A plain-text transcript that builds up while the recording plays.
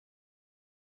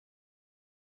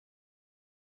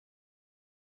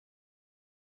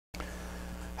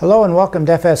Hello and welcome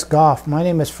to FS Golf. My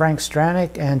name is Frank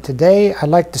Stranick, and today I'd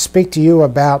like to speak to you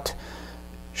about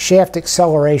shaft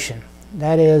acceleration.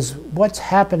 That is, what's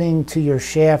happening to your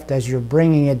shaft as you're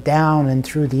bringing it down and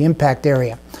through the impact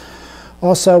area.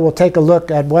 Also, we'll take a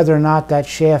look at whether or not that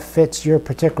shaft fits your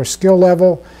particular skill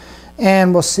level,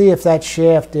 and we'll see if that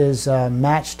shaft is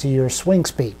matched to your swing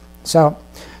speed. So,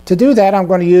 to do that, I'm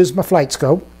going to use my flight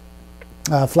scope.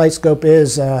 Flight scope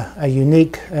is a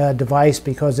unique device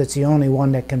because it's the only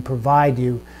one that can provide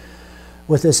you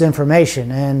with this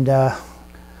information, and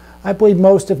I believe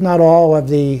most, if not all, of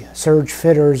the surge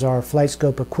fitters are flight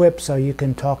scope equipped, so you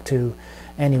can talk to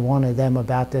any one of them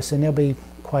about this and they'll be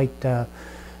quite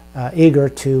eager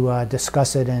to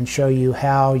discuss it and show you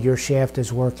how your shaft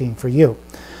is working for you.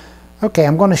 Okay,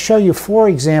 I'm going to show you 4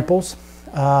 examples.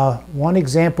 One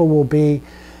example will be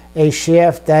a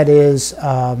shaft that is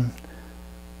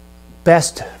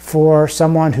best for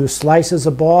someone who slices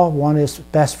a ball. One is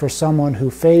best for someone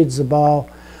who fades the ball.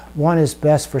 One is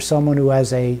best for someone who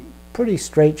has a pretty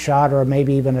straight shot or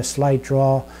maybe even a slight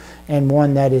draw, and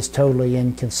one that is totally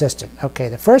inconsistent. Okay,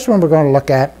 the first one we're going to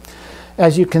look at,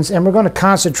 as you can, and we're going to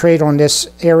concentrate on this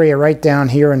area right down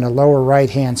here in the lower right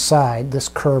hand side, this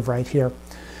curve right here.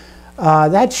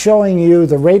 That's showing you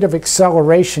the rate of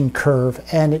acceleration curve,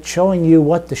 and it's showing you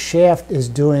what the shaft is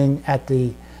doing at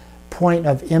the point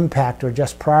of impact or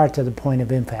just prior to the point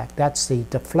of impact. That's the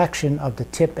deflection of the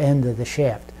tip end of the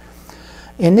shaft.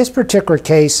 In this particular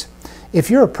case, if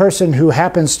you're a person who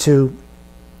happens to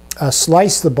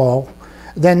slice the ball,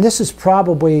 then this is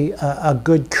probably a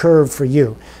good curve for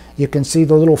you. You can see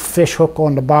the little fish hook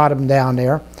on the bottom down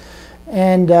there,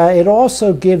 and it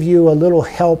also gives you a little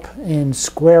help in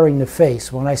squaring the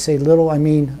face. When I say little, I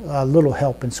mean a little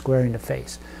help in squaring the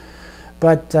face.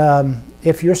 But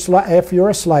if you're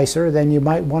a slicer, then you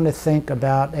might want to think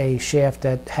about a shaft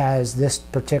that has this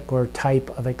particular type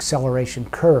of acceleration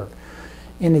curve.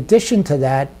 In addition to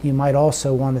that, you might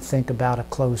also want to think about a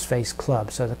closed face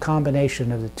club. So the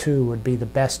combination of the two would be the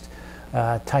best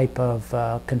type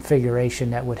of configuration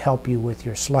that would help you with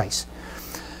your slice.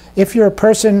 If you're a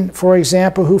person, for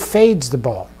example, who fades the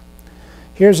ball,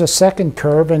 here's a second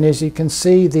curve, and as you can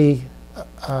see, the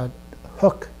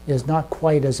hook is not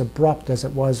quite as abrupt as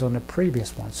it was on the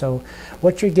previous one. So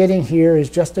what you're getting here is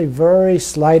just a very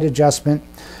slight adjustment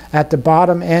at the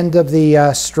bottom end of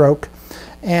the stroke,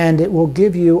 and it will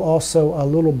give you also a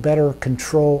little better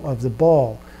control of the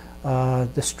ball.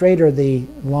 The straighter the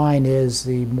line is,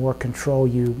 the more control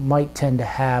you might tend to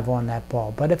have on that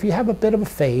ball. But if you have a bit of a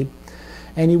fade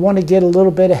and you want to get a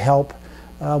little bit of help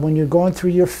when you're going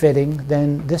through your fitting,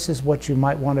 then this is what you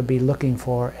might want to be looking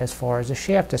for as far as a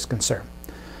shaft is concerned.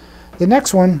 The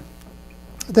next one,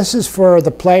 this is for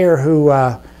the player who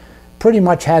pretty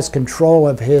much has control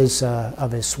of his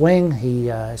swing. He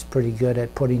is pretty good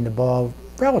at putting the ball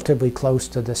relatively close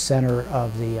to the center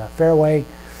of the fairway,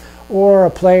 or a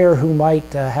player who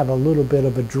might have a little bit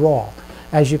of a draw.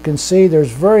 As you can see,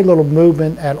 there's very little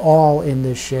movement at all in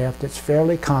this shaft. It's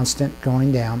fairly constant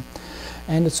going down,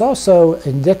 and it's also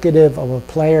indicative of a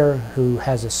player who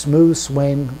has a smooth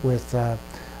swing with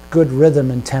good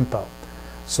rhythm and tempo.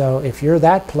 So if you're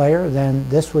that player, then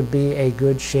this would be a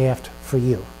good shaft for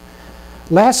you.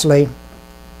 Lastly,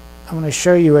 I'm going to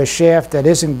show you a shaft that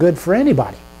isn't good for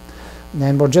anybody. And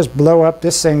then we'll just blow up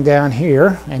this thing down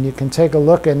here, and you can take a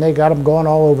look, and they got them going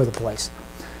all over the place.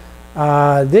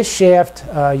 This shaft,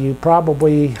 you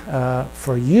probably,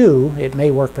 for you, it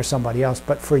may work for somebody else,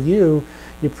 but for you,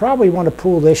 you probably want to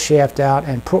pull this shaft out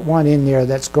and put one in there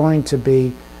that's going to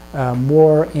be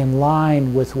more in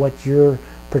line with what your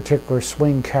particular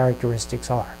swing characteristics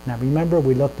are. Now remember,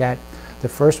 we looked at the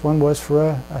first one was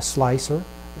for a slicer,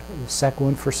 the second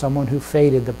one for someone who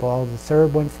faded the ball, the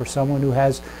third one for someone who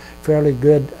has fairly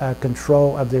good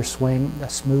control of their swing, a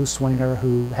smooth swinger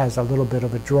who has a little bit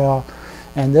of a draw,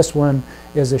 and this one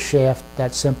is a shaft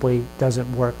that simply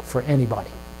doesn't work for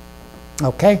anybody.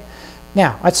 Okay,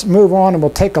 now let's move on and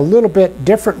we'll take a little bit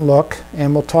different look,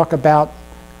 and we'll talk about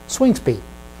swing speed.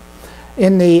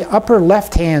 In the upper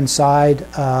left-hand side,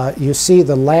 you see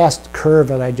the last curve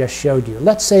that I just showed you.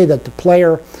 Let's say that the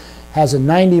player has a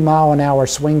 90-mile-an-hour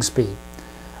swing speed.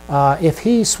 If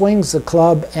he swings the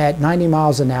club at 90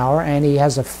 miles an hour and he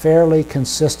has a fairly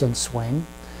consistent swing,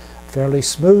 fairly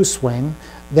smooth swing,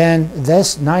 then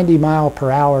this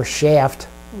 90-mile-per-hour shaft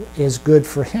is good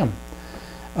for him.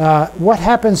 What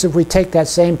happens if we take that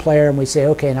same player and we say,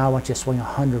 okay, now I want you to swing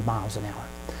 100 miles an hour?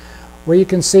 Well, you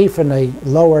can see from the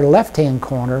lower left-hand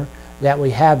corner that we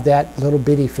have that little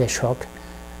bitty fish hook,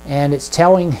 and it's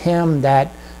telling him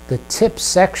that the tip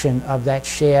section of that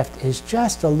shaft is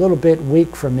just a little bit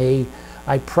weak for me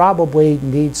I probably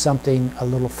need something a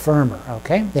little firmer,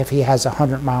 okay, if he has a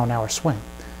 100-mile-an-hour swing.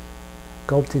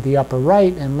 Go to the upper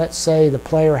right, and let's say the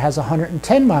player has a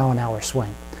 110-mile-an-hour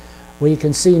swing. Well, you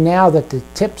can see now that the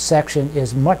tip section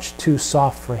is much too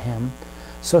soft for him,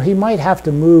 so he might have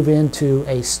to move into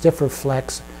a stiffer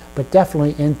flex, but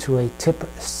definitely into a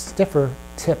stiffer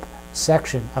tip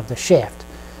section of the shaft.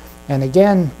 And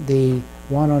again, the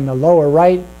one on the lower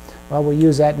right, well, we'll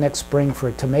use that next spring for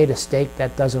a tomato steak.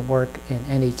 That doesn't work in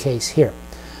any case here.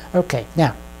 Okay,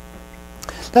 now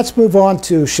let's move on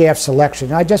to shaft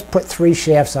selection. I just put 3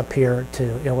 shafts up here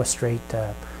to illustrate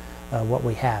what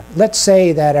we have. Let's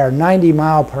say that our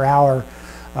 90-mile-per-hour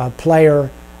player,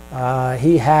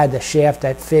 he had the shaft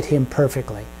that fit him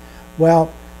perfectly.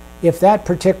 Well, if that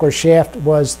particular shaft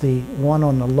was the one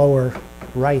on the lower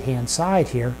right-hand side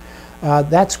here,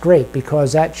 that's great,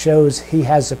 because that shows he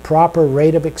has the proper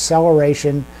rate of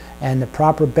acceleration and the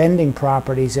proper bending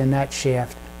properties in that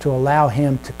shaft to allow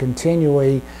him to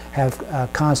continually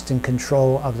have constant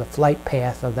control of the flight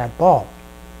path of that ball.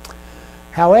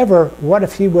 However, what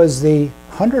if he was the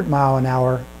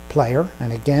 100-mile-an-hour player?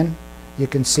 And again, you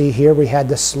can see here we had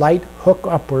the slight hook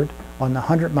upward on the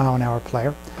 100-mile-an-hour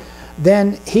player.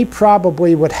 Then he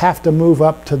probably would have to move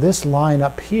up to this line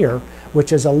up here,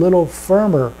 which is a little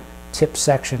firmer tip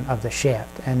section of the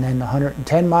shaft. And then the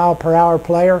 110-mile-per-hour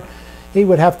player, he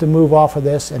would have to move off of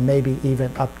this and maybe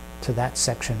even up to that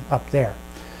section up there.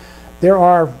 There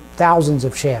are thousands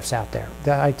of shafts out there.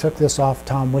 I took this off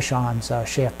Tom Wishon's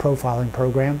shaft profiling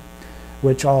program,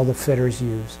 which all the fitters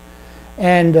use.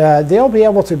 And they'll be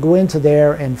able to go into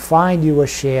there and find you a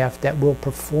shaft that will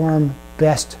perform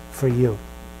best for you.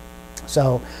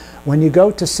 So when you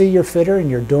go to see your fitter and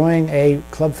you're doing a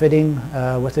club fitting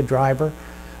with a driver,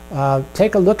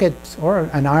 take a look at, or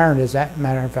an iron as that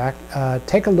matter of fact,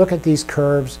 take a look at these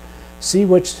curves, see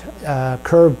which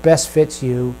curve best fits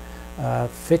you,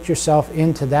 fit yourself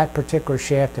into that particular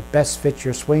shaft that best fits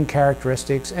your swing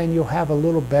characteristics, and you'll have a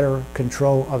little better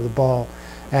control of the ball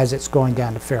as it's going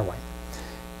down the fairway.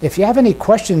 If you have any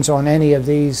questions on any of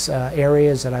these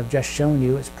areas that I've just shown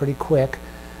you, it's pretty quick.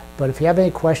 But if you have any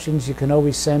questions, you can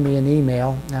always send me an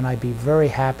email, and I'd be very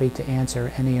happy to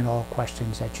answer any and all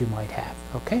questions that you might have.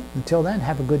 Okay? Until then,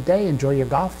 have a good day, enjoy your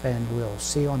golf, and we'll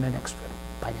see you on the next trip.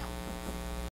 Bye now.